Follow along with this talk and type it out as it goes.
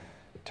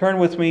Turn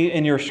with me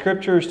in your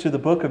scriptures to the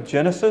book of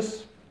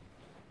Genesis.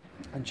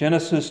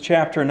 Genesis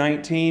chapter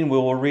 19, we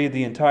will read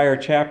the entire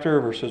chapter,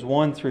 verses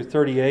 1 through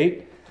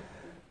 38.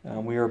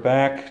 We are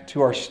back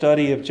to our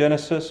study of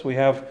Genesis. We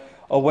have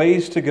a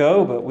ways to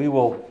go, but we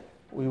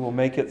will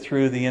make it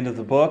through the end of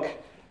the book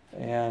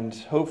and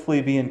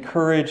hopefully be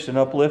encouraged and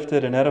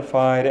uplifted and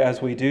edified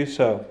as we do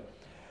so.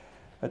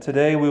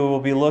 Today we will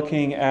be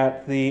looking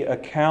at the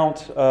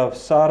account of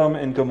Sodom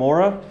and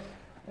Gomorrah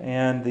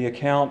and the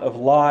account of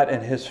Lot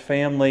and his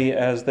family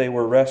as they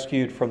were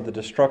rescued from the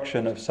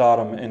destruction of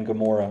Sodom and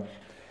Gomorrah.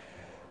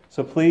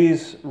 So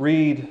please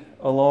read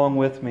along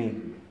with me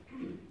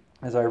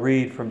as I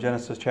read from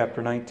Genesis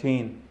chapter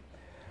 19.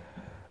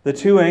 The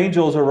two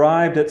angels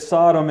arrived at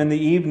Sodom in the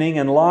evening,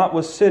 and Lot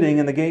was sitting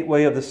in the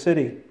gateway of the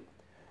city.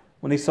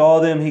 When he saw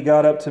them, he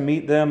got up to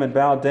meet them and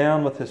bowed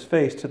down with his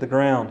face to the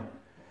ground.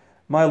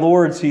 "My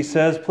lords," he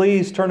says,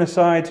 "please turn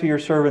aside to your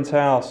servant's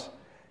house.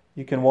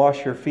 You can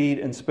wash your feet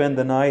and spend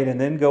the night and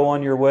then go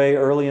on your way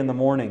early in the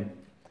morning."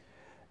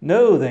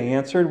 "No," they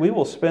answered, "we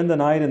will spend the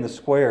night in the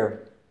square."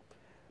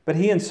 But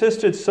he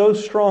insisted so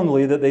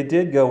strongly that they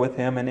did go with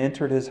him and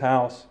entered his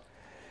house.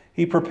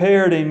 He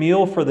prepared a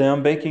meal for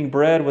them, baking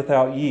bread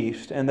without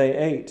yeast, and they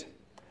ate.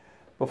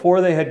 Before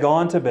they had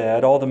gone to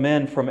bed, all the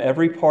men from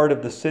every part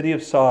of the city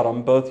of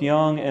Sodom, both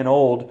young and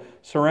old,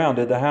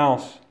 surrounded the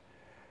house.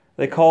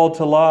 They called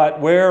to Lot,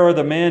 "Where are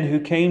the men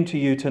who came to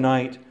you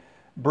tonight?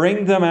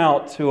 Bring them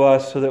out to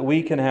us so that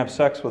we can have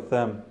sex with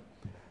them."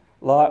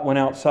 Lot went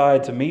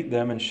outside to meet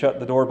them and shut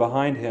the door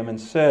behind him and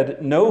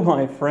said, "No,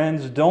 my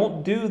friends,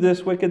 don't do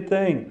this wicked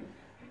thing.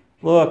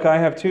 Look, I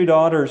have 2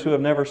 daughters who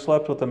have never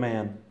slept with a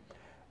man.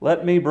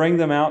 Let me bring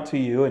them out to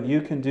you, and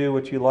you can do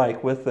what you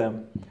like with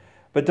them.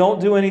 But don't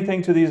do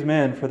anything to these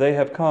men, for they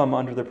have come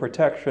under the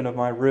protection of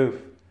my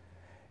roof."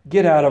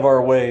 "Get out of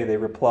our way," they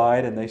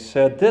replied, and they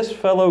said, "This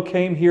fellow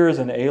came here as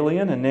an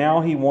alien, and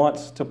now he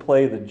wants to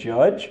play the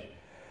judge?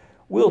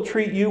 We'll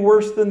treat you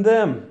worse than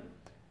them."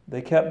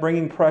 They kept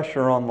bringing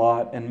pressure on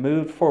Lot and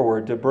moved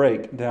forward to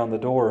break down the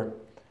door.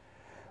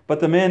 But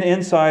the men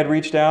inside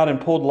reached out and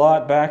pulled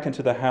Lot back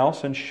into the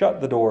house and shut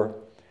the door.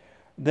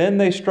 Then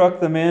they struck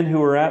the men who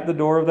were at the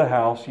door of the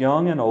house,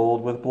 young and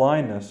old, with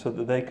blindness, so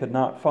that they could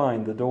not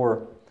find the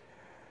door.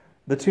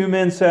 The 2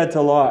 men said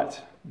to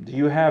Lot, "Do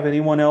you have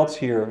anyone else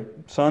here,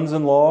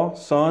 sons-in-law,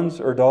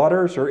 sons or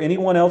daughters, or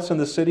anyone else in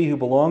the city who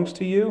belongs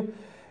to you?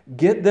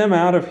 Get them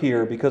out of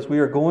here, because we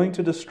are going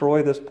to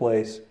destroy this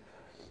place.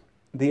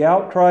 The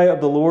outcry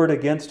of the Lord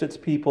against its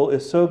people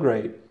is so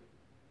great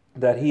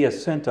that he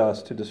has sent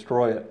us to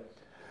destroy it."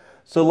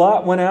 So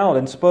Lot went out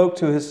and spoke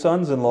to his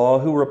sons-in-law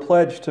who were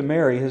pledged to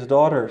marry his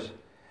daughters.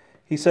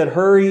 He said,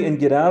 "Hurry and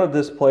get out of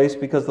this place,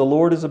 because the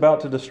Lord is about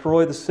to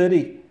destroy the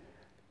city."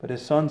 But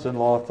his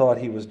sons-in-law thought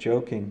he was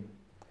joking.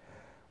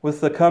 With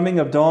the coming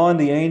of dawn,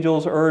 the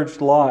angels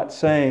urged Lot,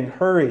 saying,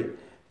 "Hurry,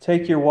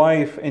 take your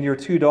wife and your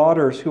 2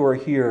 daughters who are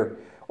here,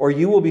 or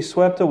you will be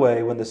swept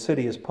away when the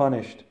city is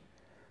punished."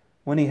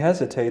 When he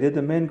hesitated,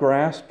 the men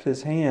grasped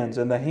his hands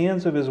and the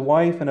hands of his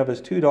wife and of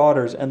his 2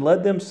 daughters and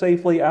led them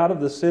safely out of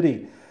the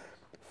city,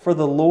 for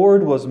the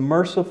Lord was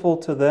merciful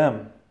to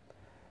them.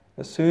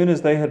 As soon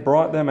as they had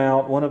brought them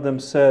out, one of them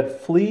said,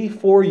 "Flee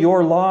for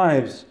your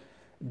lives.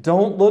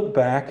 Don't look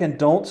back and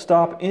don't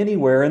stop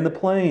anywhere in the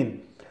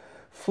plain.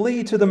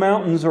 Flee to the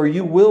mountains, or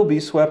you will be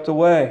swept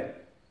away."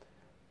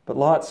 But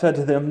Lot said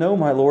to them, "No,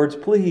 my lords,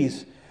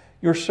 please.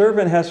 Your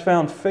servant has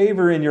found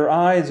favor in your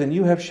eyes, and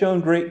you have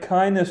shown great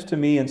kindness to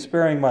me in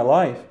sparing my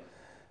life.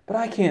 But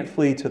I can't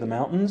flee to the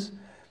mountains.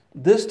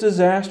 This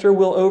disaster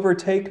will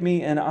overtake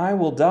me, and I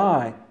will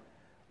die.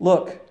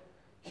 Look,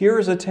 here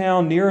is a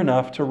town near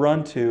enough to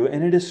run to,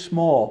 and it is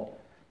small.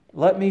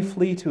 Let me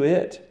flee to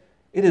it.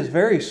 It is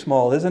very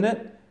small, isn't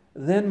it?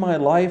 Then my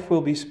life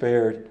will be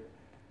spared."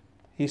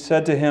 He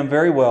said to him,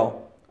 "Very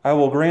well, I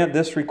will grant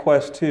this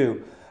request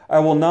too. I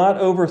will not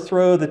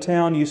overthrow the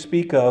town you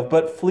speak of,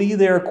 but flee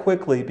there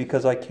quickly,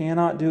 because I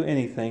cannot do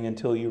anything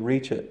until you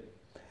reach it."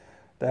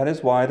 That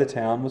is why the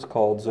town was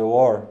called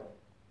Zoar.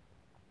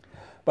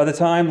 By the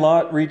time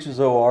Lot reached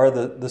Zoar,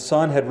 the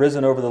sun had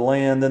risen over the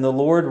land. Then the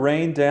Lord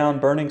rained down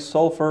burning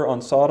sulfur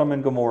on Sodom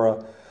and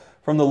Gomorrah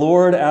from the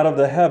Lord out of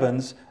the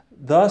heavens.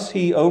 Thus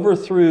he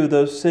overthrew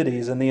those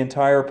cities and the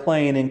entire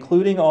plain,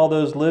 including all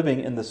those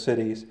living in the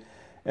cities,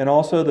 and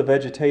also the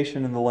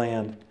vegetation in the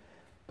land.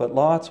 But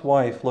Lot's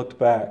wife looked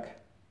back,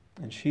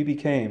 and she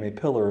became a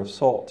pillar of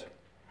salt.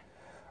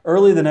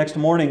 Early the next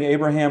morning,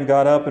 Abraham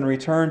got up and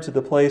returned to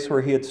the place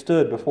where he had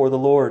stood before the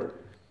Lord.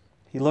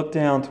 He looked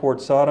down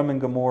toward Sodom and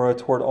Gomorrah,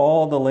 toward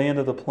all the land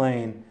of the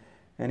plain,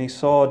 and he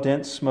saw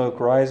dense smoke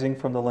rising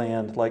from the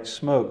land, like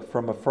smoke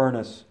from a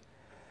furnace.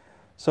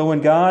 So when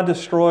God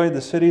destroyed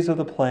the cities of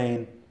the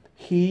plain,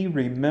 he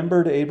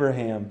remembered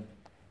Abraham,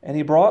 and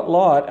he brought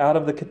Lot out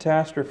of the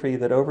catastrophe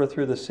that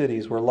overthrew the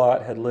cities where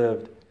Lot had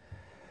lived.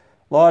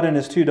 Lot and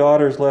his 2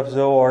 daughters left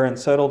Zoar and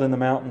settled in the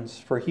mountains,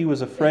 for he was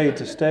afraid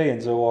to stay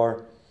in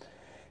Zoar.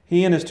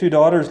 He and his 2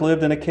 daughters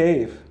lived in a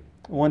cave.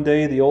 One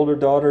day the older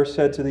daughter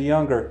said to the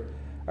younger,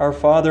 Our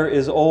father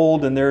is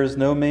old, and there is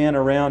no man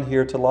around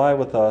here to lie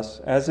with us,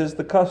 as is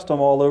the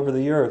custom all over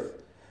the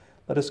earth.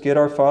 Let us get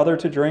our father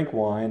to drink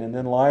wine, and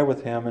then lie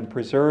with him, and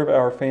preserve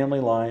our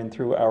family line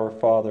through our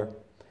father."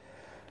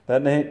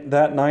 That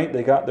night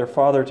they got their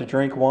father to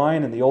drink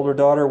wine, and the older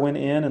daughter went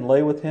in and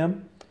lay with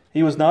him.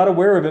 He was not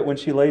aware of it when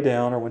she lay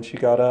down or when she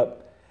got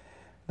up.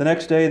 The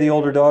next day the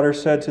older daughter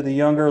said to the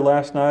younger,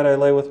 "Last night I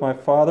lay with my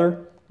father.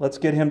 Let's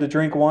get him to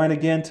drink wine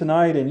again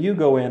tonight, and you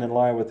go in and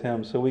lie with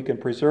him, so we can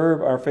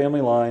preserve our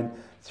family line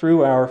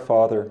through our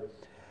father."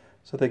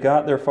 So they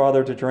got their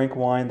father to drink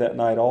wine that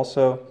night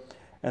also,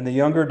 and the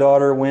younger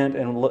daughter went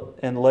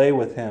and lay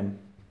with him.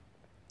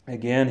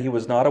 Again, he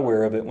was not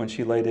aware of it when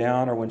she lay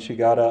down or when she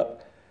got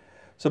up.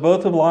 So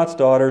both of Lot's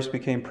daughters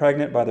became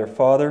pregnant by their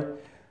father.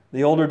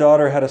 The older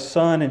daughter had a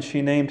son, and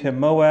she named him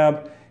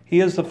Moab. He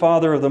is the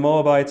father of the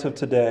Moabites of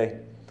today.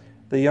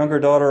 The younger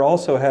daughter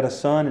also had a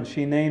son, and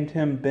she named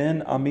him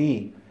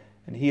Ben-Ami,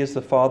 and he is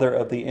the father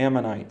of the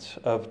Ammonites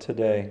of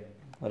today.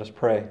 Let us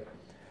pray.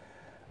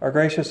 Our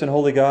gracious and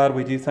holy God,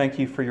 we do thank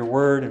you for your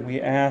word, and we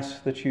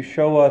ask that you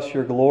show us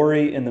your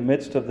glory in the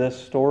midst of this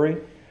story,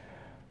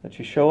 that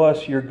you show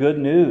us your good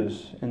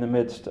news in the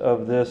midst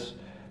of this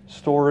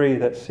story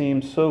that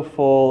seems so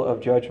full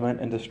of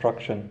judgment and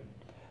destruction.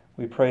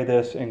 We pray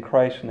this in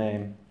Christ's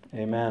name.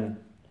 Amen.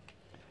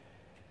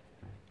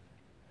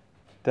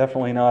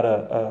 Definitely not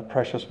a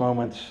precious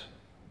moments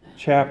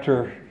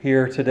chapter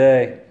here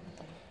today.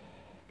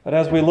 But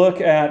as we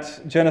look at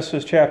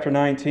Genesis chapter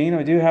 19,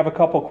 we do have a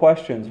couple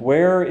questions.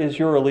 Where is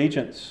your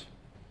allegiance?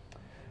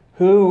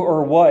 Who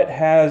or what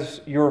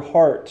has your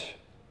heart?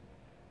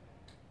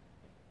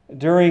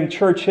 During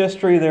church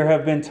history, there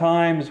have been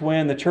times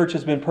when the church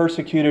has been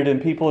persecuted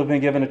and people have been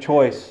given a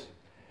choice.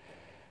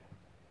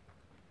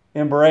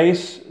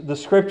 Embrace the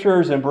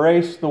Scriptures,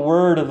 embrace the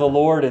word of the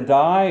Lord and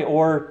die,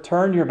 or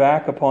turn your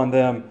back upon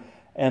them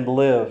and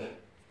live.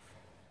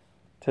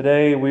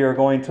 Today we are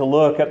going to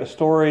look at the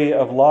story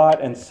of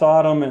Lot and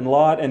Sodom and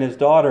Lot and his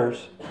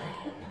daughters,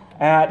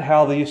 at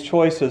how these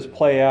choices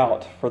play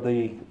out for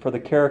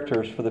the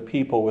characters, for the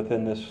people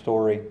within this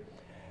story.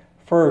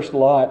 First,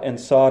 Lot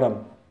and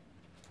Sodom.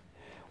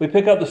 We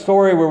pick up the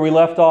story where we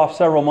left off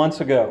several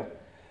months ago.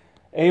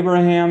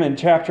 Abraham, in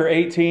chapter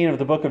 18 of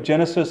the book of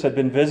Genesis, had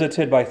been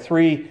visited by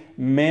three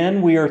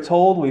men, we are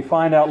told. We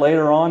find out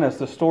later on as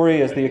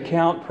the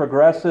account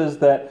progresses,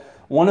 that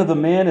one of the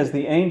men is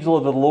the angel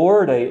of the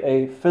Lord,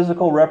 a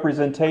physical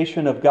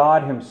representation of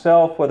God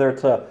himself, whether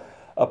it's a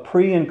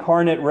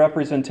pre-incarnate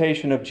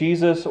representation of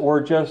Jesus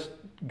or just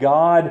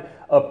God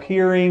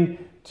appearing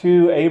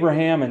to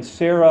Abraham and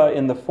Sarah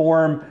in the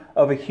form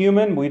of a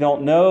human. We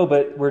don't know,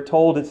 but we're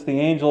told it's the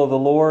angel of the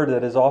Lord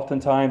that is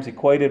oftentimes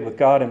equated with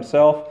God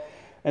himself.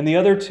 And the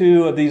other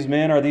two of these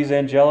men are these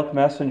angelic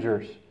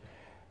messengers.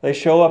 They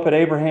show up at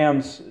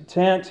Abraham's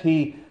tent.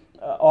 He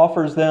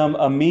offers them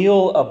a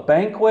meal, a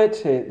banquet.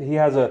 He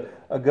has a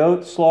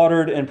goat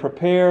slaughtered and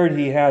prepared.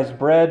 He has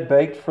bread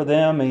baked for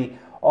them. He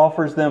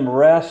offers them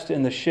rest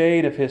in the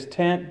shade of his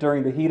tent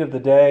during the heat of the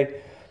day.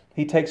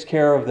 He takes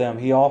care of them.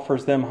 He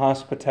offers them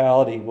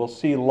hospitality. We'll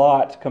see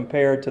Lot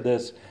compared to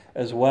this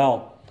as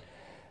well.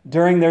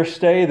 During their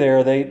stay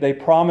there, they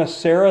promise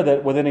Sarah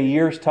that within a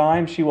year's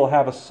time she will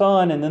have a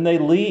son, and then they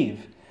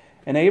leave.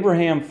 And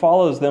Abraham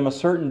follows them a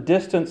certain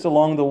distance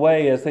along the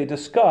way as they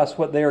discuss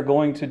what they are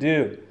going to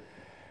do.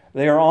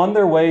 They are on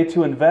their way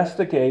to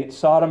investigate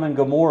Sodom and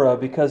Gomorrah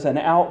because an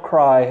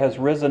outcry has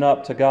risen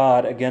up to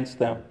God against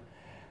them.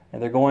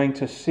 And they're going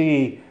to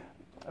see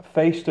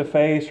face to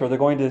face, or they're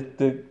going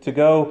to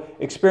go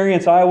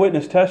experience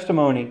eyewitness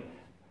testimony,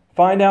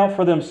 find out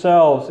for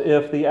themselves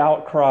if the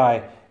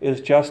outcry is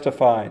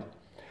justified.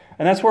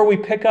 And that's where we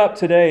pick up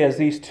today as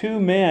these two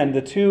men,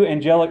 the two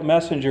angelic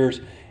messengers,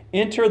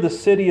 enter the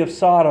city of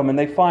Sodom, and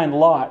they find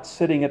Lot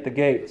sitting at the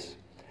gates.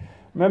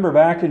 Remember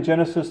back in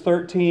Genesis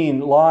 13,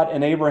 Lot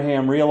and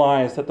Abraham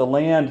realized that the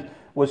land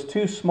was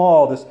too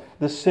small.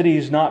 This city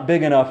is not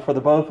big enough for the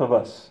both of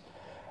us.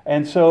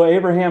 And so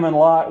Abraham and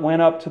Lot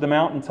went up to the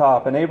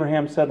mountaintop, and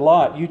Abraham said,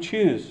 "Lot, you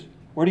choose.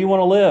 Where do you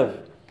want to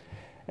live?"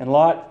 And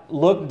Lot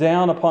looked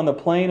down upon the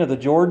plain of the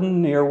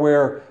Jordan near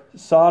where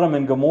Sodom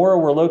and Gomorrah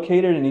were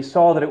located, and he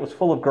saw that it was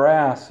full of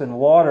grass and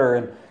water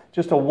and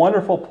just a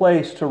wonderful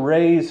place to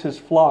raise his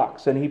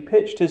flocks, and he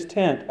pitched his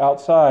tent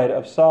outside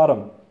of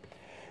Sodom.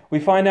 We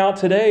find out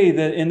today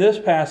that in this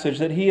passage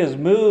that he has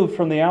moved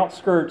from the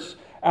outskirts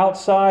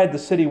outside the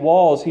city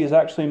walls. He has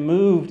actually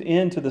moved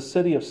into the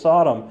city of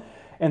Sodom,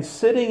 and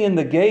sitting in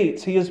the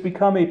gates, he has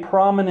become a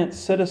prominent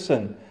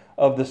citizen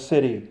of the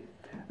city.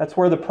 That's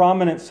where the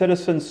prominent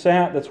citizens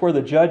sat. That's where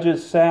the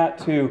judges sat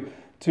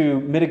to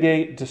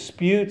mitigate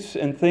disputes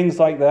and things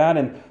like that.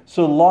 And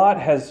so Lot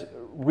has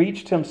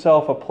reached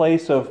himself a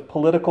place of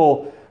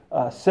political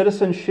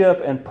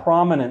citizenship and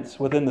prominence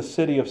within the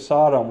city of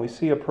Sodom. We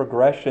see a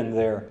progression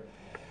there.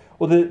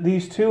 Well,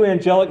 these two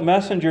angelic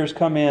messengers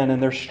come in,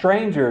 and they're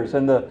strangers,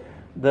 and the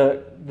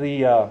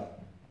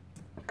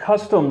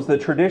customs, the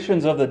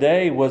traditions of the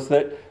day was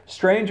that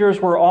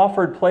strangers were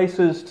offered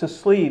places to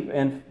sleep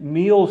and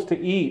meals to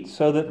eat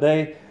so that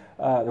they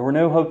There were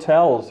no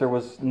hotels. There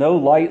was no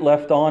light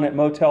left on at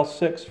Motel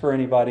 6 for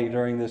anybody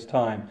during this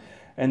time.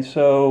 And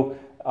so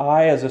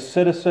I, as a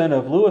citizen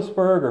of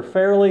Lewisburg or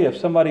Fairleigh,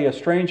 if a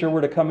stranger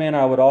were to come in,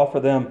 I would offer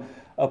them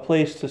a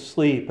place to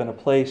sleep and a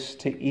place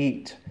to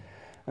eat.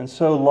 And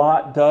so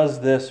Lot does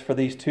this for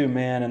these two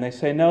men, and they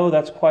say, no,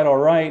 that's quite all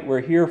right.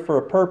 We're here for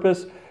a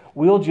purpose.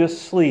 We'll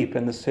just sleep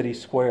in the city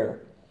square.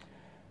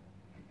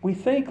 We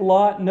think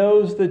Lot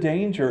knows the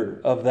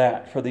danger of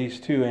that for these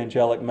two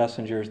angelic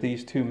messengers,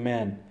 these two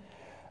men,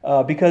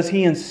 because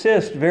he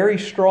insists very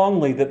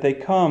strongly that they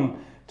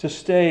come to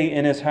stay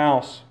in his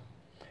house.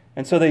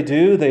 And so they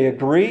do, they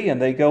agree,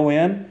 and they go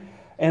in.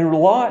 And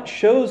Lot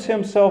shows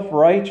himself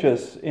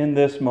righteous in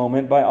this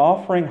moment by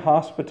offering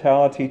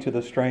hospitality to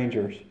the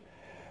strangers.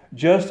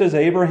 Just as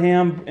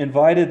Abraham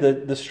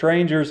invited the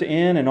strangers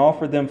in and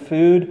offered them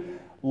food,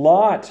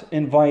 Lot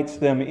invites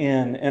them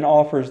in and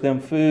offers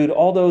them food,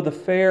 although the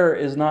fare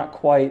is not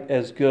quite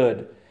as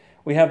good.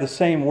 We have the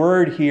same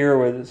word here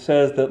where it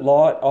says that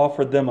Lot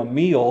offered them a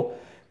meal.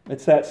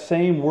 It's that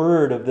same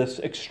word of this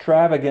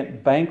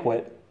extravagant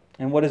banquet.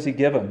 And what does he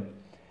give them?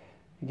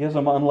 He gives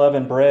them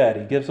unleavened bread.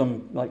 He gives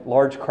them like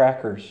large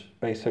crackers,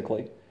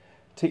 basically,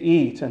 to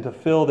eat and to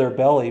fill their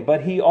belly.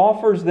 But he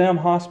offers them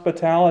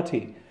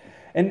hospitality.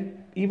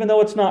 And even though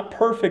it's not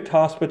perfect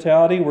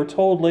hospitality, we're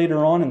told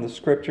later on in the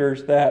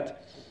Scriptures that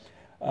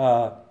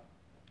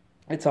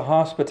it's a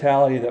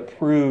hospitality that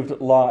proved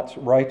Lot's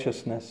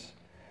righteousness.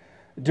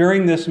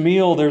 During this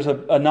meal, there's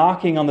a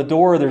knocking on the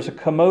door, there's a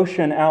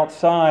commotion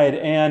outside,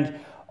 and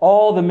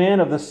all the men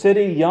of the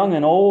city, young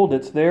and old,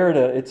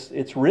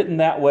 it's written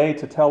that way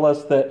to tell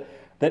us that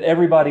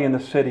everybody in the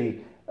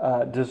city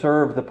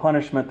deserved the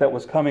punishment that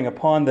was coming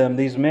upon them.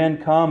 These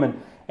men come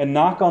and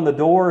knock on the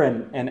door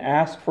and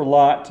ask for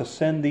Lot to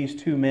send these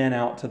two men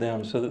out to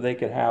them so that they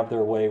could have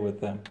their way with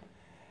them.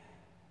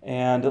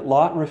 And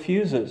Lot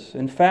refuses.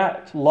 In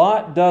fact,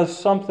 Lot does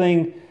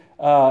something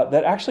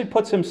that actually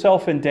puts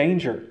himself in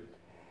danger.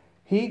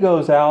 He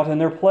goes out in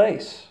their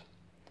place.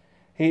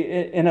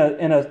 In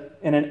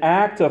an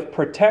act of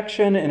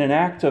protection, in an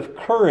act of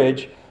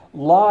courage,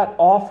 Lot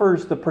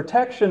offers the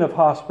protection of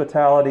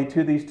hospitality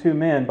to these two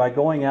men by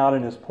going out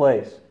in his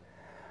place.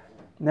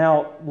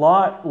 Now,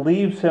 Lot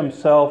leaves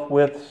himself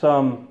with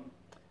some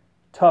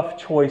tough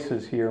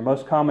choices here.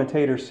 Most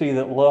commentators see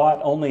that Lot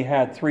only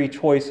had 3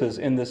 choices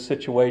in this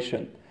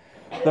situation.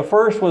 The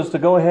first was to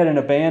go ahead and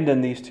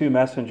abandon these two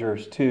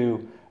messengers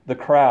to the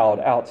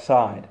crowd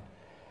outside.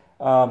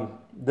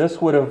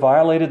 This would have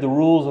violated the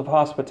rules of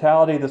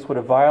hospitality. This would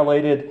have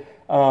violated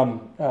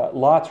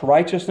Lot's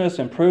righteousness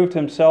and proved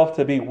himself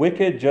to be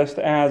wicked, just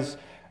as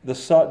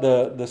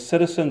the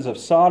citizens of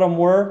Sodom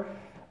were.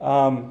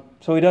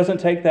 So he doesn't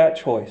take that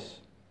choice.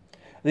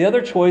 The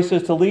other choice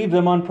is to leave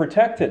them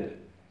unprotected.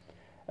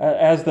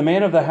 As the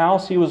man of the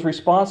house, he was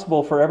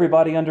responsible for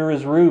everybody under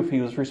his roof. He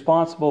was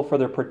responsible for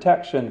their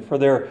protection, for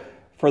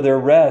their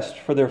rest,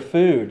 for their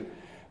food.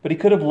 But he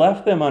could have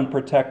left them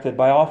unprotected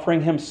by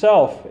offering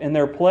himself in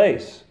their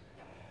place.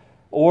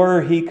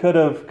 Or he could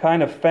have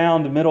kind of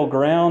found middle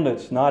ground.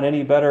 It's not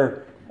any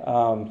better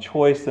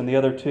choice than the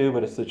other two,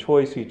 but it's the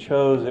choice he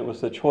chose. It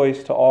was the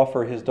choice to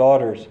offer his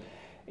daughters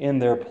in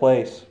their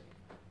place.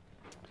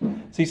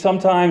 See,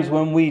 sometimes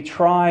when we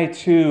try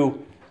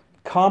to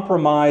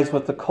compromise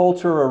with the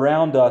culture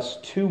around us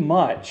too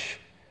much,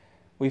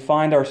 we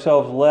find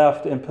ourselves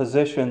left in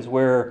positions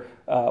where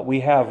we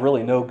have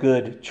really no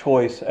good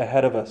choice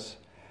ahead of us.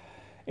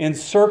 In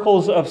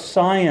circles of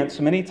science,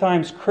 many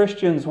times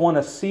Christians want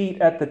a seat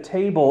at the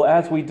table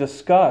as we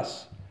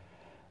discuss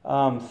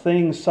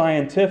things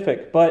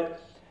scientific,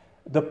 but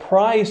the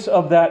price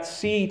of that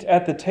seat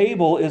at the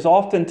table is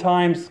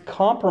oftentimes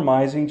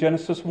compromising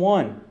Genesis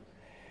 1.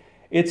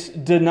 It's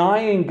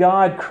denying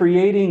God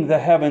creating the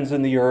heavens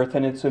and the earth,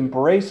 and it's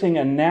embracing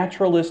a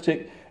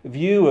naturalistic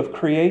view of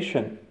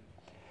creation.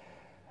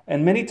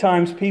 And many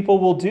times people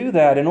will do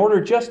that in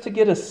order just to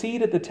get a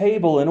seat at the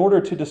table, in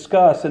order to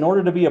discuss, in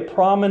order to be a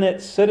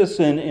prominent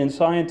citizen in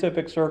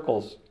scientific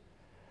circles.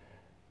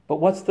 But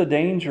what's the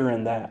danger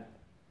in that?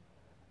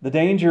 The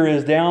danger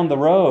is down the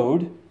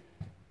road.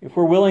 If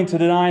we're willing to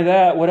deny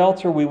that, what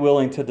else are we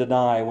willing to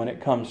deny when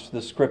it comes to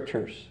the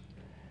Scriptures?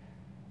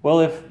 Well,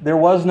 if there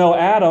was no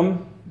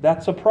Adam,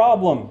 that's a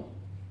problem.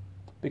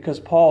 Because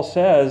Paul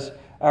says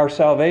our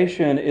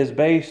salvation is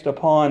based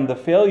upon the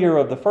failure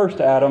of the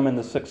first Adam and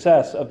the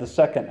success of the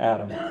second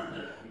Adam.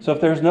 So if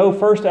there's no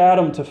first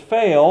Adam to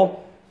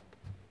fail,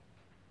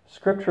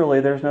 scripturally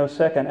there's no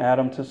second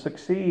Adam to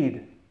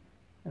succeed.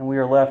 And we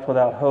are left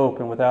without hope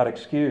and without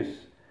excuse.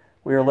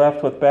 We are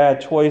left with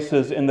bad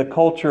choices in the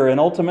culture, and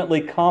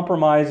ultimately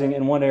compromising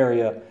in one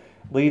area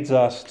leads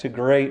us to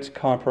great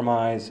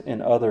compromise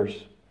in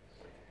others.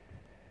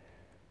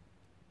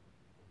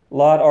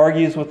 Lot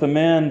argues with the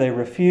men. They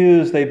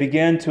refuse. They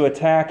begin to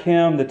attack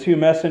him. The two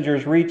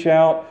messengers reach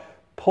out,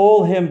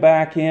 pull him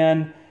back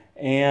in,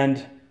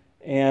 and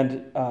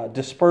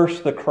disperse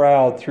the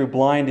crowd through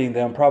blinding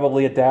them.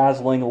 Probably a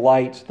dazzling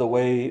light, the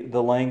way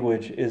the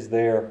language is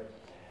there.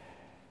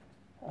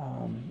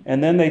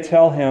 And then they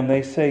tell him,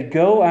 they say,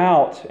 go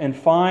out and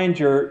find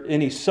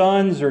any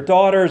sons or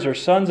daughters or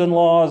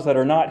sons-in-laws that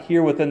are not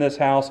here within this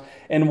house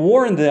and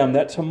warn them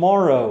that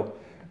tomorrow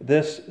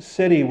this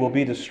city will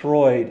be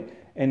destroyed,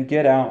 and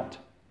get out.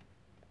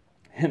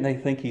 And they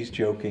think he's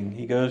joking.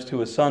 He goes to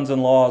his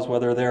sons-in-laws,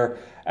 whether they're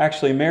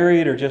actually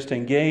married or just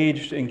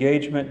engaged.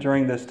 Engagement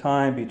during this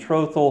time,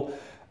 betrothal,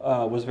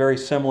 was very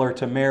similar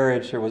to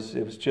marriage. It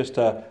was just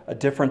a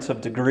difference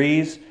of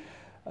degrees.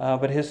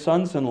 But his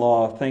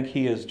sons-in-law think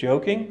he is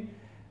joking,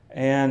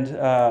 and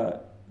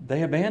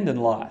they abandon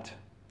Lot.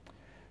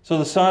 So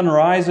the sun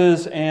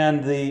rises,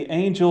 and the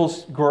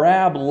angels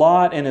grab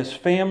Lot and his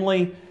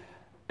family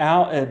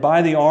out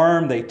by the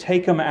arm. They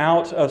take him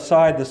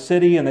outside the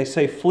city, and they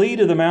say, flee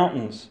to the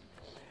mountains.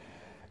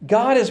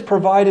 God has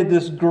provided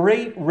this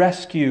great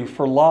rescue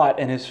for Lot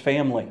and his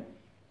family.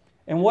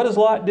 And what does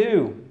Lot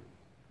do?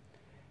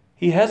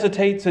 He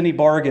hesitates and he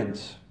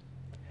bargains.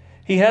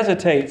 He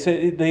hesitates.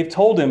 They've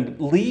told him,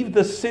 leave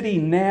the city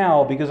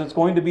now because it's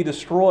going to be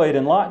destroyed.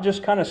 And Lot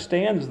just kind of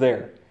stands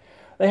there.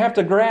 They have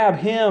to grab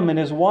him and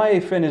his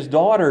wife and his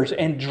daughters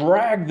and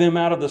drag them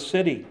out of the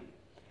city.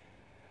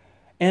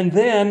 And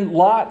then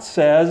Lot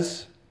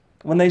says,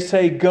 when they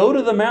say, go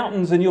to the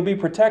mountains and you'll be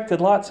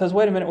protected, Lot says,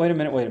 wait a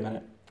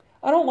minute.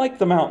 I don't like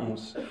the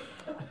mountains.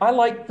 I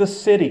like the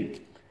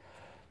city.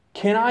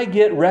 Can I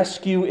get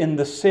rescue in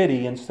the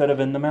city instead of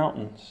in the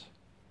mountains?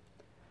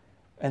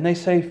 And they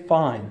say,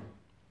 fine,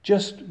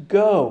 just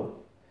go.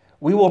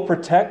 We will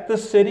protect the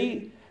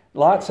city.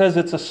 Lot says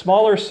it's a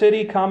smaller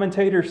city.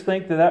 Commentators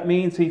think that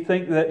means he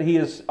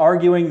is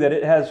arguing that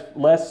it has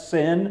less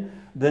sin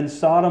than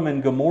Sodom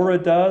and Gomorrah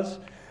does.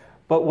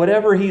 But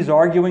whatever he's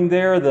arguing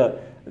there,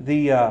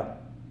 the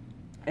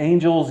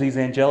angels, these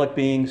angelic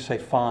beings, say,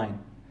 fine.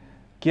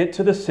 Get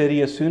to the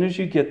city. As soon as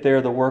you get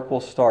there, the work will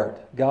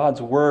start.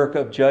 God's work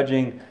of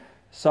judging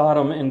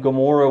Sodom and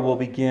Gomorrah will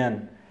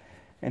begin.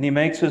 And he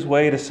makes his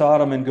way to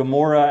Sodom and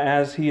Gomorrah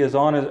as he is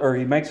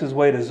he makes his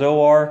way to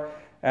Zoar.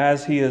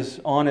 As he is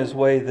on his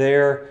way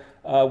there,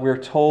 we're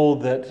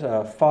told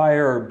that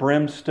fire or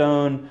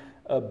brimstone,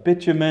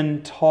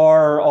 bitumen,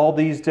 tar, all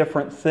these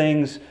different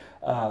things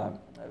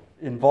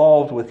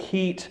involved with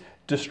heat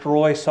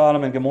destroy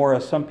Sodom and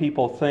Gomorrah. Some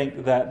people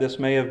think that this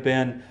may have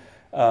been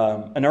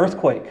an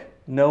earthquake.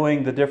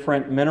 Knowing the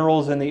different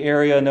minerals in the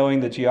area, knowing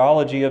the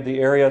geology of the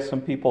area,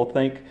 some people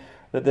think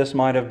that this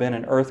might have been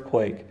an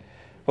earthquake.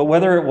 But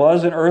whether it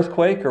was an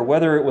earthquake or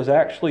whether it was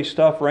actually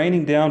stuff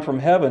raining down from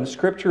heaven,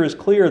 Scripture is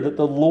clear that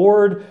the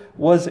Lord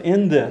was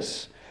in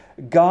this.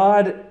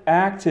 God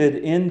acted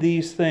in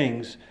these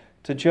things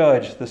to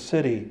judge the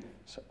city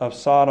of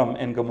Sodom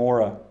and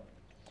Gomorrah.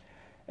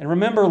 And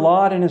remember,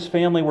 Lot and his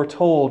family were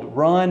told,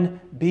 run,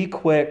 be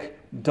quick,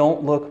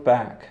 don't look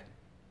back.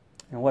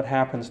 And what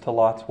happens to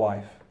Lot's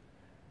wife?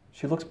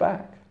 She looks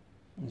back,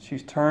 and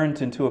she's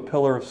turned into a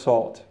pillar of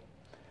salt.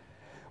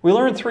 We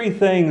learn three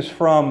things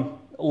from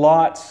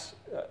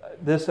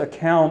this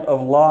account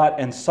of Lot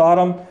and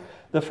Sodom.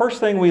 The first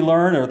thing we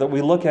learn or that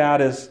we look at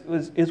is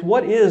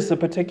what is the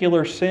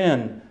particular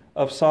sin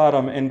of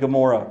Sodom and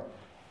Gomorrah?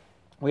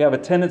 We have a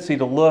tendency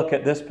to look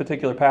at this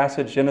particular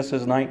passage,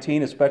 Genesis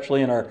 19,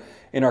 especially in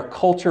our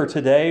culture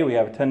today. We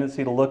have a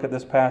tendency to look at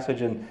this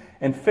passage and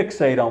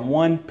fixate on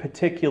one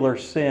particular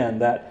sin,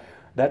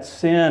 that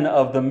sin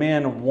of the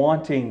men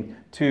wanting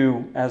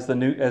to, as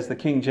the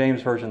King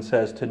James Version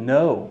says, to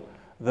know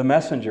the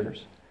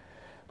messengers.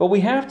 But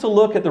we have to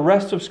look at the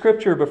rest of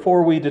Scripture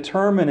before we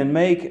determine and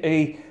make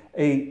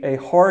a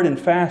hard and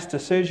fast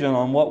decision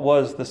on what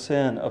was the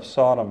sin of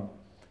Sodom.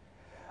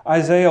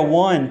 Isaiah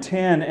 1,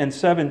 10 and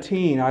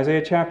 17,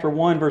 Isaiah chapter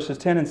 1, verses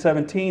 10 and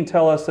 17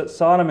 tell us that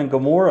Sodom and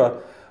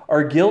Gomorrah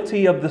are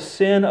guilty of the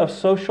sin of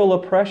social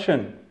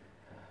oppression.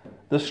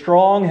 The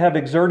strong have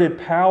exerted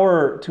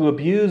power to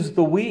abuse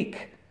the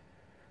weak.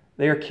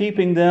 They are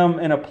keeping them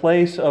in a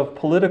place of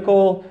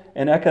political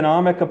and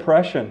economic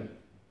oppression.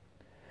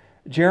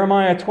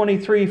 Jeremiah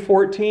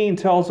 23:14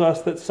 tells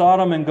us that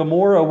Sodom and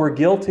Gomorrah were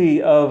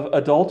guilty of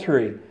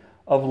adultery,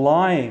 of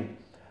lying,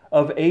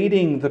 of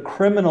aiding the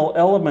criminal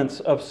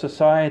elements of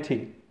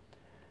society.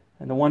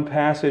 And the one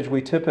passage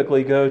we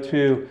typically go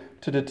to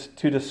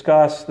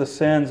discuss the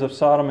sins of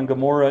Sodom and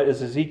Gomorrah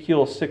is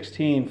Ezekiel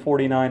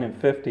 16:49 and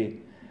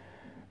 50.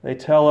 They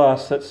tell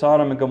us that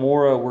Sodom and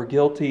Gomorrah were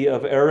guilty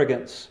of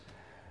arrogance.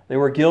 They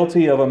were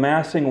guilty of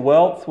amassing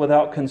wealth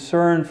without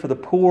concern for the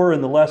poor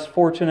and the less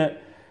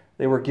fortunate.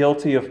 They were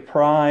guilty of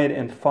pride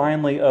and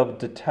finally of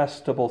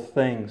detestable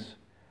things.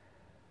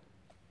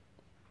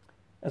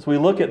 As we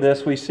look at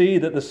this, we see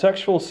that the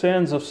sexual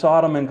sins of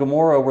Sodom and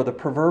Gomorrah were the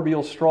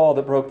proverbial straw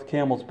that broke the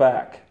camel's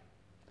back.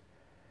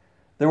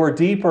 There were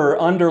deeper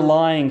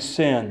underlying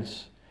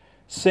sins.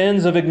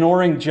 Sins of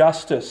ignoring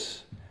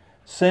justice.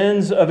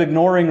 Sins of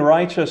ignoring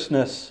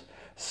righteousness.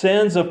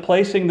 Sins of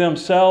placing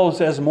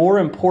themselves as more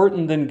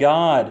important than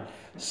God.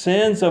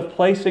 Sins of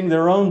placing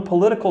their own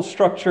political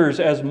structures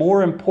as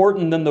more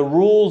important than the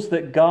rules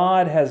that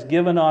God has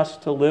given us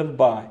to live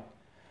by.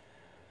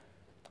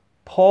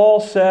 Paul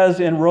says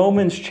in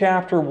Romans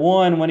chapter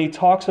 1, when he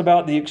talks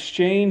about the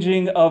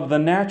exchanging of the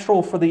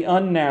natural for the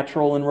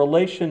unnatural in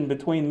relation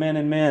between men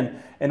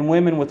and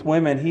women with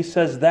women, he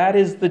says that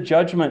is the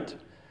judgment.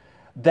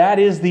 That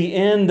is the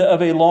end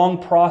of a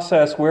long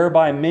process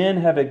whereby men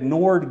have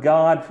ignored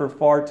God for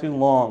far too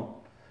long.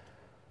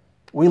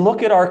 We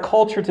look at our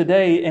culture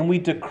today and we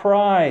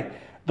decry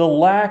the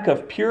lack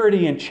of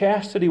purity and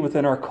chastity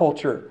within our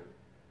culture.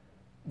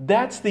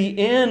 That's the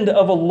end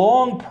of a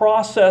long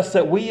process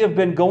that we have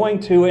been going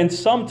to, and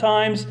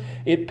sometimes,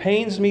 it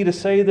pains me to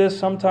say this,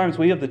 sometimes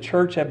we of the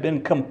church have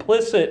been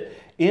complicit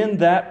in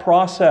that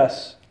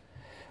process.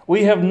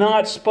 We have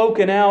not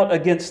spoken out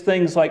against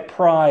things like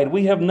pride.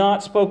 We have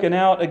not spoken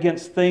out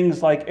against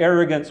things like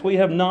arrogance. We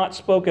have not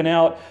spoken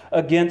out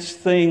against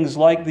things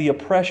like the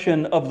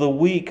oppression of the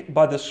weak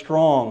by the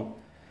strong.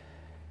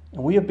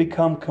 And we have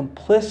become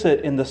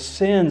complicit in the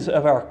sins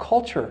of our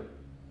culture.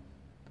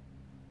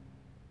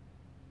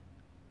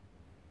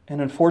 And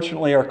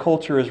unfortunately, our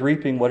culture is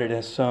reaping what it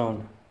has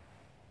sown.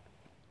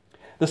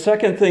 The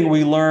second thing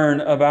we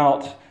learn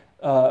about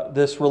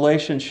this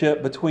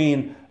relationship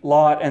between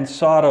Lot and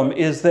Sodom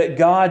is that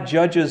God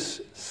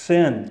judges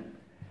sin.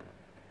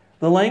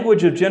 The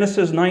language of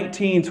Genesis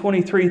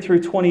 19:23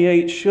 through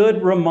 28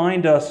 should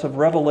remind us of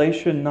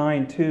Revelation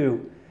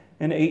 9:2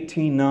 and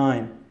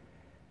 18:9.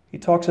 He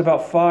talks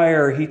about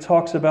fire, he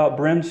talks about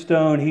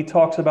brimstone, he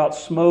talks about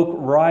smoke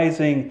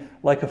rising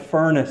like a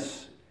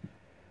furnace.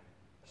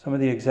 Some of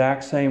the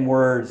exact same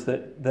words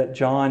that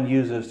John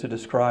uses to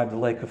describe the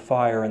lake of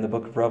fire in the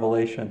book of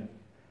Revelation.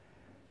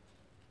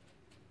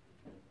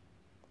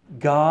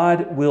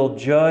 God will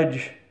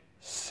judge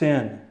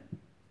sin.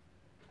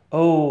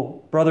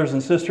 Oh, brothers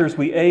and sisters,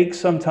 we ache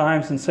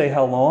sometimes and say,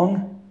 how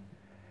long?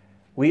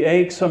 We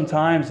ache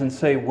sometimes and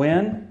say,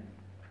 when?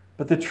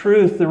 But the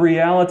truth, the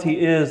reality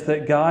is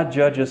that God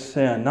judges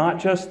sin. Not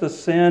just the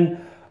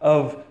sin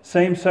of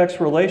same-sex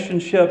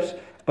relationships,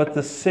 but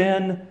the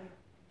sin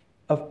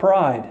of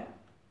pride,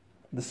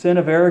 the sin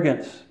of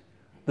arrogance,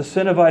 the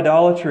sin of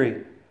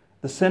idolatry,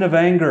 the sin of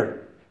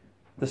anger,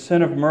 the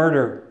sin of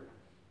murder,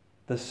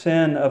 the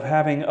sin of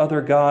having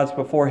other gods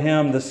before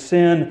Him, the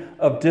sin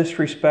of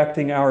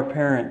disrespecting our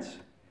parents.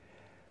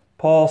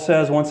 Paul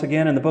says once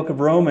again in the book of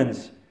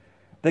Romans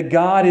that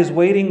God is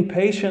waiting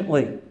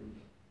patiently.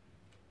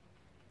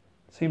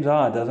 Seems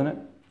odd, doesn't it?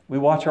 We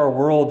watch our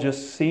world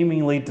just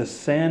seemingly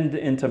descend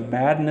into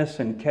madness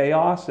and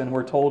chaos, and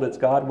we're told it's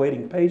God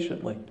waiting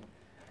patiently.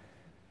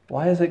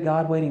 Why is it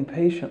God waiting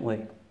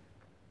patiently?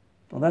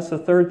 Well, that's the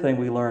third thing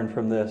we learn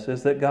from this,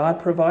 is that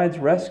God provides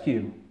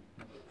rescue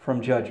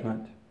from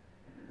judgment.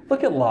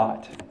 Look at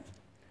Lot.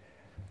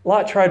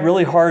 Lot tried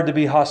really hard to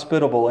be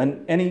hospitable,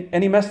 and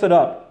he messed it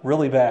up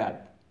really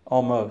bad,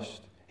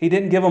 almost. He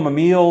didn't give them a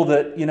meal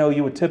that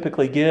you would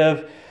typically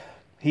give.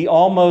 He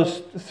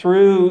almost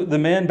threw the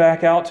men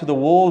back out to the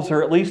wolves,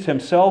 or at least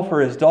himself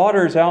or his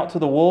daughters out to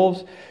the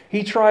wolves.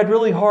 He tried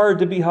really hard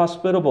to be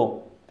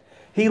hospitable.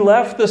 He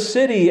left the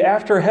city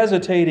after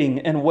hesitating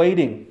and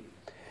waiting.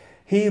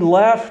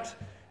 Instead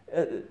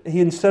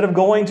of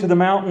going to the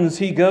mountains,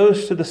 he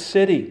goes to the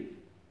city.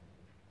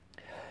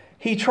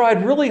 He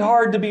tried really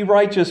hard to be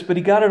righteous, but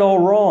he got it all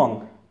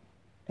wrong.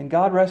 And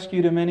God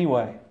rescued him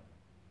anyway.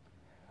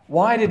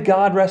 Why did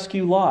God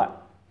rescue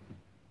Lot?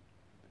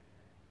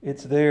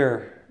 It's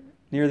there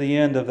near the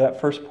end of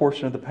that first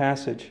portion of the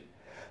passage.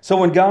 So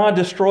when God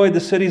destroyed the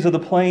cities of the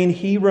plain,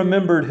 He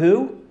remembered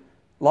who?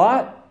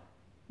 Lot?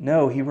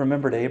 No, He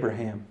remembered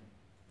Abraham.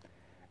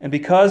 And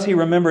because He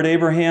remembered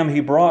Abraham, He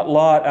brought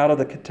Lot out of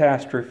the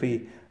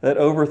catastrophe that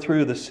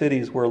overthrew the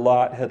cities where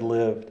Lot had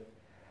lived.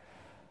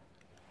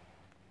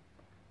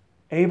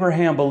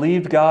 Abraham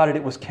believed God and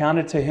it was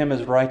counted to him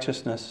as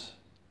righteousness.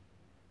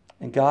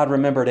 And God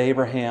remembered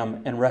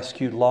Abraham and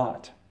rescued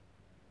Lot.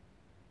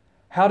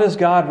 How does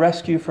God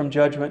rescue from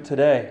judgment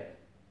today?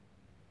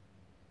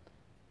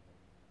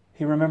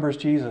 He remembers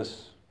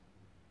Jesus.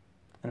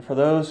 And for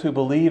those who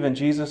believe in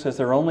Jesus as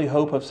their only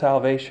hope of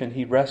salvation,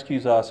 He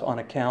rescues us on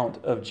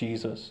account of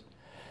Jesus.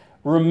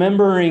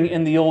 Remembering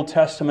in the Old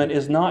Testament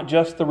is not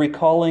just the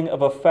recalling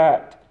of a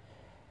fact.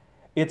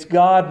 It's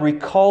God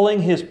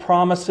recalling His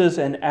promises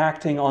and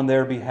acting on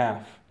their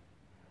behalf.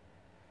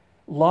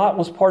 Lot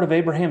was part of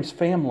Abraham's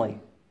family.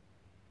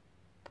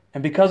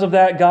 And because of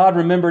that, God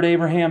remembered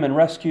Abraham and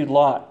rescued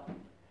Lot.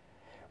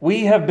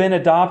 We have been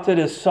adopted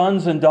as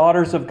sons and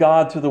daughters of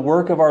God through the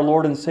work of our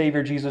Lord and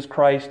Savior Jesus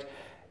Christ.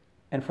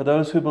 And for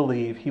those who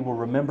believe, He will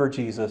remember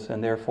Jesus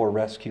and therefore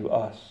rescue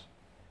us.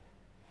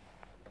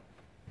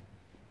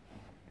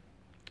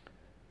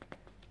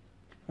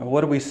 Now,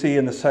 what do we see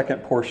in the second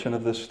portion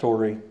of this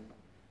story?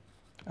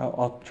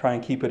 I'll try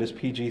and keep it as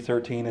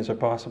PG-13 as I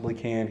possibly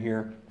can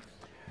here.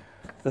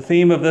 The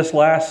theme of this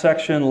last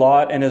section,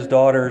 Lot and his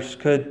daughters,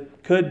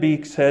 could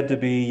be said to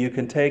be, you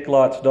can take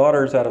Lot's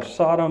daughters out of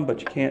Sodom, but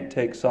you can't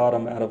take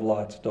Sodom out of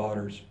Lot's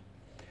daughters.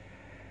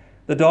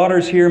 The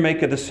daughters here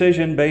make a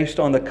decision based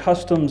on the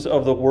customs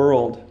of the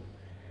world.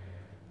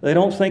 They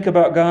don't think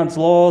about God's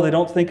law. They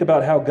don't think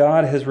about how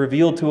God has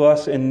revealed to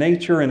us in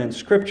nature and in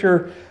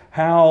Scripture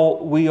how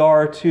we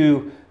are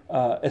to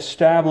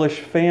establish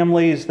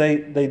families.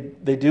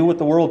 They do what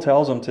the world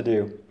tells them to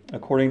do,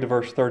 according to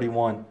verse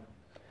 31.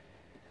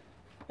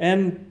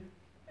 And,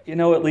 it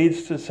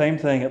leads to the same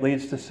thing. It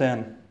leads to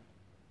sin.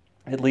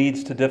 It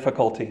leads to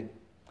difficulty.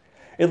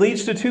 It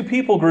leads to two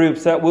people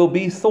groups that will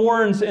be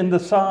thorns in the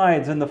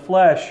sides, in the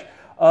flesh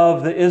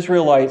of the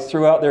Israelites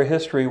throughout their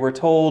history. We're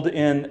told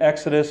in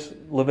Exodus,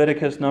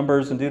 Leviticus,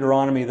 Numbers, and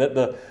Deuteronomy that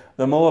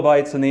the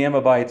Moabites and the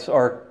Ammonites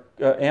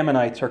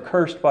are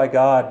cursed by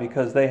God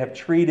because they have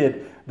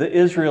treated the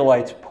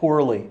Israelites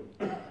poorly.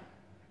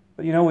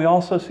 But we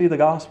also see the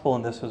gospel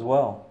in this as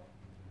well.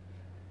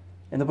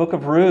 In the book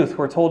of Ruth,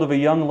 we're told of a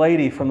young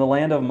lady from the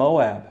land of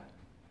Moab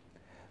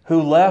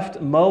who left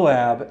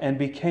Moab and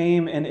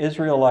became an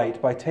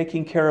Israelite by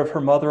taking care of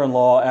her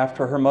mother-in-law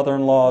after her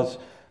mother-in-law's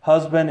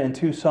husband and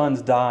two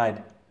sons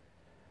died.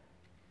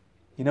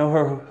 You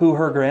know who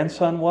her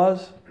grandson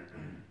was?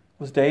 It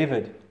was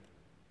David.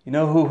 You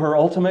know who her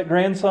ultimate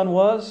grandson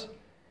was?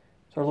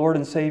 It's our Lord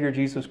and Savior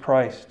Jesus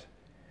Christ.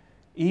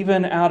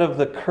 Even out of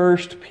the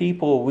cursed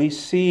people, we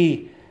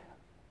see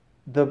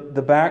the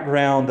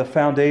background, the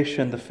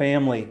foundation, the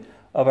family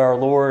of our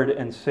Lord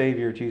and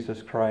Savior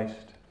Jesus Christ.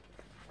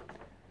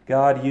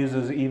 God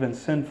uses even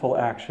sinful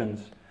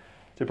actions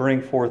to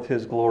bring forth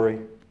His glory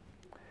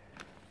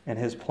and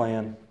His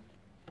plan.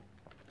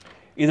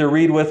 Either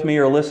read with me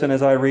or listen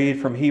as I read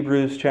from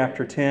Hebrews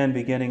chapter 10,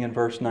 beginning in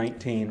verse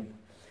 19.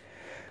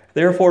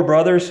 Therefore,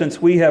 brothers, since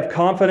we have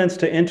confidence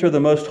to enter the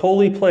most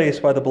holy place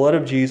by the blood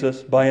of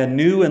Jesus, by a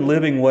new and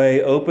living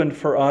way opened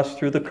for us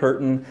through the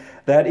curtain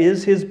that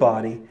is His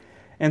body,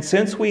 and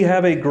since we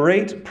have a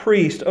great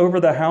priest over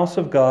the house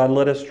of God,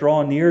 let us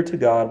draw near to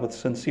God with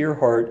sincere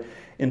heart,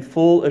 in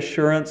full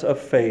assurance of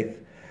faith,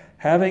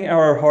 having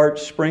our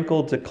hearts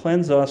sprinkled to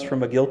cleanse us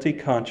from a guilty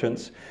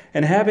conscience,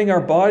 and having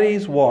our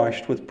bodies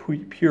washed with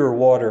pure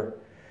water.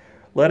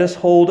 Let us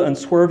hold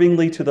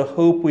unswervingly to the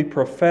hope we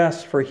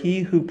profess, for He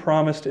who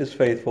promised is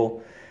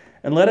faithful.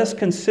 And let us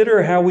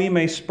consider how we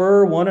may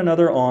spur one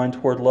another on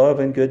toward love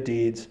and good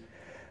deeds.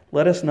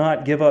 Let us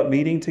not give up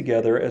meeting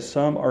together, as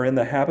some are in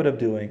the habit of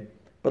doing,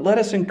 but let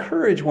us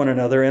encourage one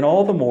another, and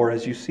all the more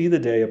as you see the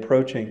day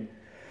approaching.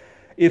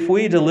 If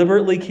we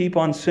deliberately keep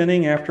on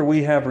sinning after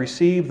we have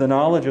received the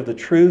knowledge of the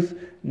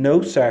truth,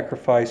 no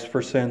sacrifice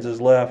for sins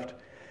is left,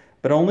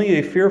 but only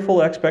a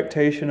fearful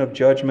expectation of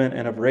judgment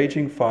and of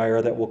raging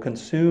fire that will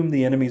consume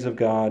the enemies of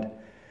God.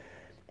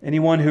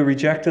 Anyone who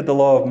rejected the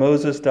law of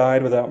Moses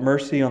died without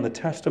mercy on the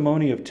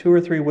testimony of 2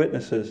 or 3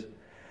 witnesses.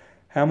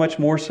 How much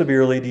more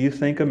severely do you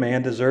think a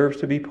man deserves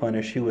to be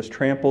punished who has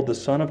trampled the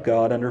Son of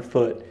God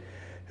underfoot,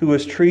 who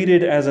has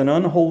treated as an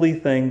unholy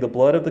thing the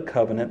blood of the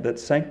covenant that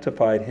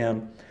sanctified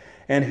him,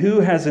 and who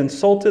has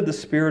insulted the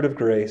Spirit of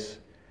grace?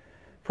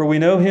 For we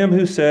know Him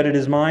who said, "It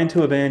is mine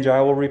to avenge,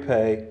 I will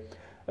repay."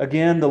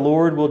 Again, the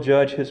Lord will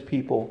judge His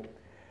people.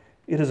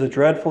 It is a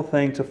dreadful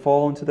thing to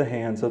fall into the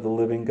hands of the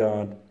living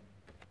God.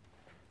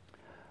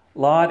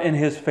 Lot and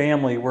his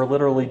family were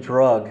literally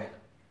drug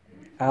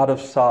out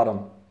of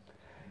Sodom.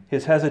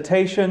 His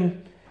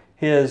hesitation,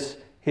 his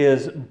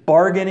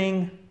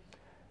bargaining,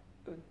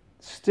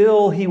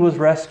 still he was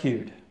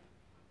rescued.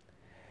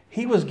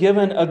 He was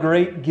given a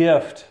great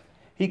gift.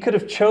 He could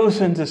have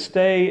chosen to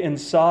stay in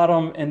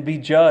Sodom and be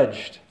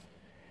judged.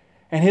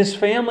 And his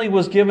family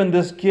was given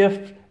this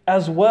gift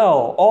as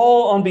well,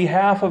 all on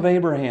behalf of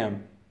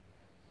Abraham.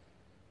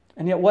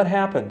 And yet what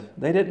happened?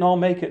 They didn't all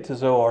make it to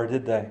Zoar,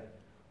 did they?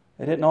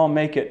 They didn't all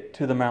make it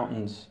to the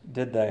mountains,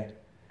 did they?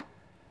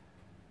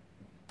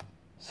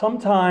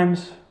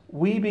 Sometimes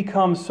we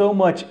become so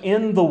much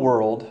in the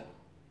world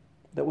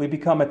that we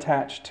become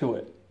attached to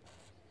it.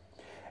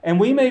 And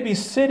we may be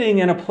sitting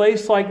in a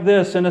place like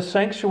this, in a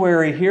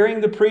sanctuary, hearing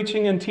the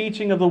preaching and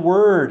teaching of the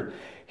Word,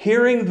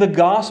 hearing the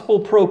gospel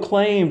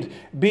proclaimed,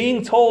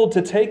 being told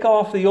to take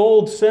off the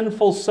old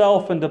sinful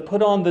self and to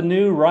put on the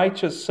new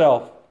righteous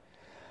self.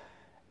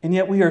 And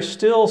yet we are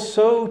still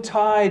so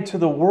tied to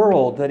the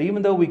world that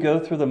even though we go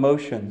through the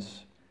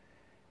motions,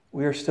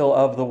 we are still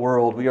of the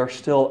world. We are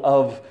still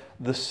of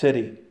the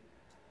city.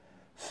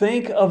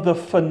 Think of the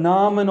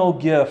phenomenal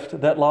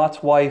gift that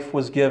Lot's wife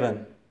was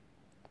given.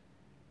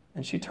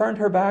 And she turned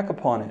her back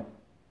upon it,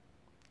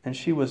 and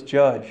she was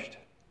judged.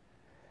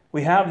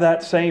 We have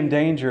that same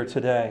danger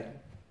today.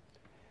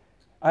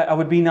 I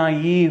would be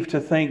naive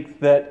to think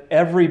that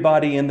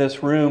everybody in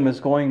this room is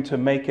going to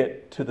make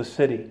it to the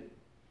city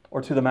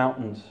or to the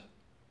mountains.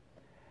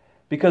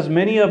 Because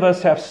many of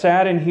us have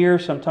sat in here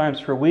sometimes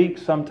for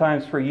weeks,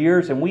 sometimes for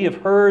years, and we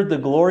have heard the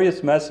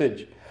glorious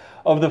message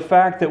of the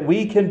fact that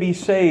we can be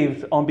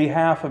saved on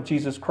behalf of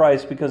Jesus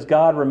Christ because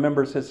God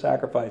remembers His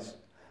sacrifice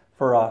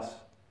for us.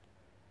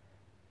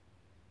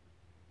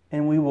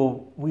 And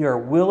we are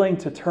willing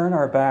to turn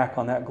our back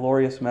on that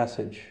glorious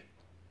message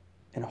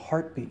in a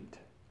heartbeat.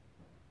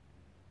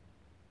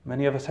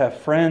 Many of us have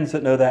friends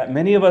that know that.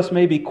 Many of us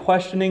may be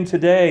questioning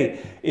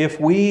today if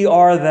we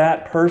are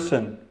that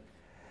person.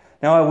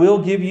 Now, I will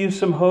give you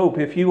some hope.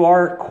 If you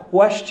are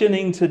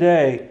questioning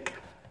today,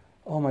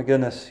 oh my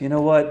goodness, you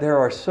know what? There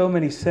are so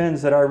many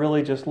sins that I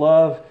really just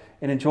love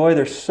and enjoy,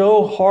 they're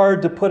so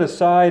hard to put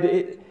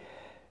aside.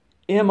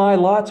 Am I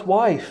Lot's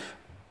wife?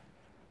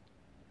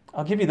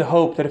 I'll give you the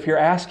hope that if you're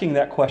asking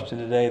that question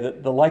today,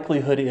 that the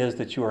likelihood is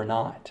that you are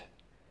not,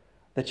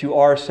 that you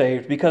are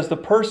saved. Because the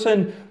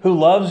person who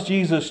loves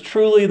Jesus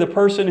truly, the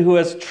person who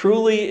has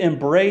truly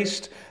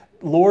embraced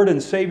Lord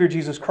and Savior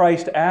Jesus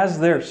Christ as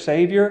their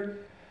Savior,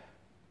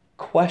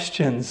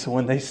 questions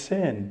when they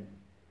sin,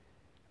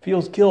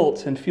 feels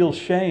guilt and feels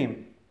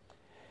shame.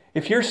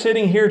 If you're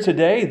sitting here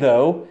today,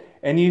 though,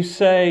 and you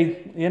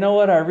say, you know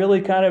what, I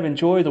really kind of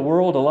enjoy the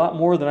world a lot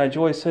more than I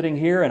enjoy sitting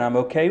here, and I'm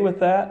okay with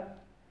that,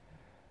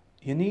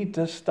 you need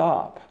to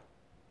stop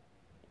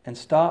and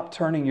stop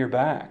turning your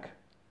back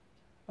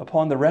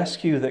upon the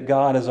rescue that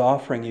God is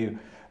offering you.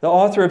 The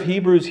author of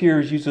Hebrews here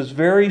uses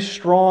very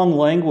strong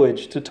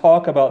language to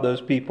talk about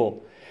those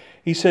people.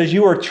 He says,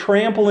 you are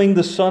trampling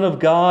the Son of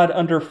God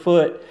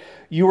underfoot.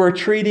 You are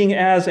treating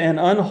as an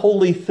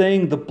unholy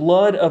thing the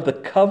blood of the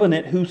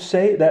covenant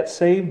that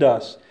saved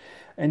us.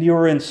 And you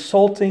are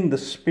insulting the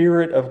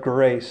Spirit of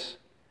grace.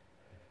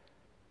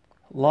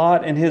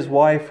 Lot and his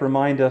wife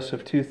remind us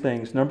of two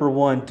things. Number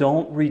one,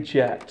 don't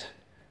reject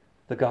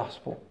the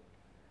gospel.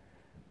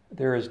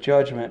 There is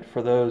judgment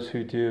for those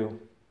who do.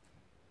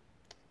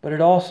 But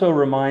it also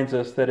reminds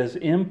us that as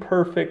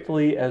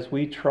imperfectly as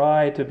we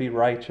try to be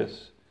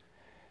righteous,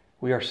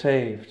 we are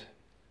saved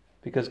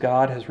because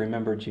God has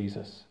remembered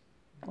Jesus.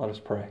 Let us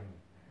pray.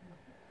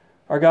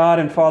 Our God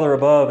and Father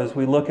above, as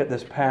we look at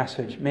this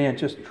passage,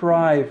 just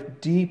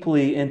drive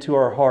deeply into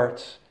our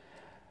hearts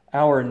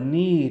our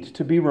need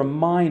to be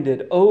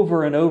reminded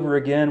over and over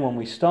again when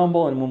we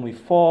stumble and when we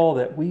fall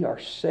that we are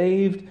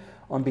saved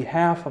on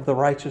behalf of the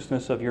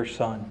righteousness of your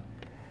Son.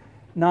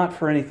 Not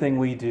for anything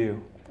we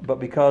do, but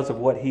because of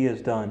what He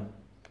has done.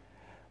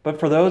 But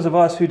for those of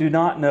us who do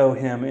not know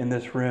Him in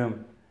this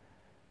room,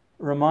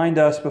 remind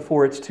us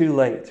before it's too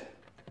late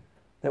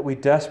that we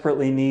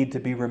desperately need to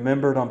be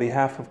remembered on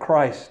behalf of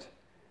Christ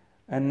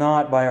and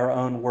not by our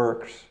own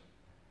works,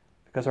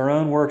 because our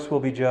own works will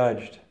be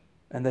judged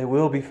and they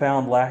will be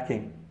found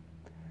lacking.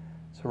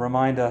 So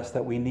remind us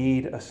that we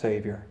need a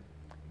Savior.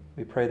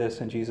 We pray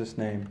this in Jesus'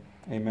 name.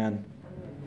 Amen.